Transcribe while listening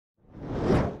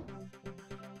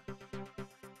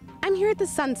I'm here at the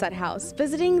Sunset House,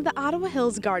 visiting the Ottawa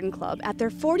Hills Garden Club at their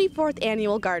 44th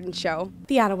annual garden show.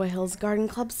 The Ottawa Hills Garden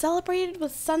Club celebrated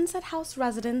with Sunset House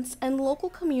residents and local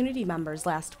community members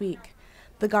last week.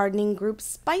 The gardening group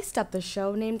spiced up the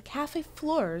show named Cafe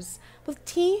Fleurs with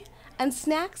tea and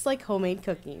snacks like homemade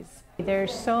cookies.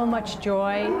 There's so much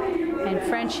joy and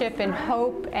friendship and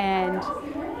hope and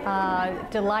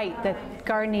delight that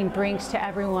gardening brings to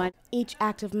everyone. Each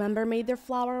active member made their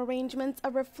flower arrangements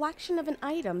a reflection of an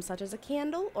item such as a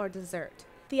candle or dessert.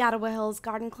 The Ottawa Hills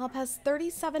Garden Club has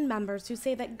 37 members who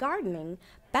say that gardening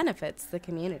benefits the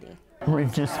community.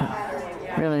 We've just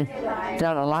really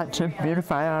done a lot to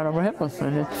beautify Ottawa Hills,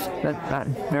 and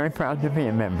I'm very proud to be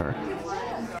a member.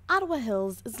 Ottawa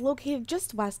Hills is located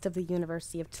just west of the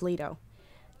University of Toledo.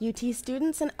 UT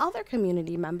students and other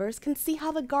community members can see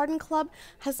how the Garden Club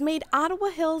has made Ottawa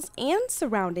Hills and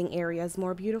surrounding areas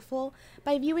more beautiful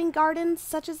by viewing gardens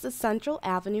such as the Central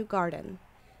Avenue Garden.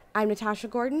 I'm Natasha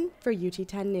Gordon for UT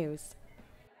 10 News.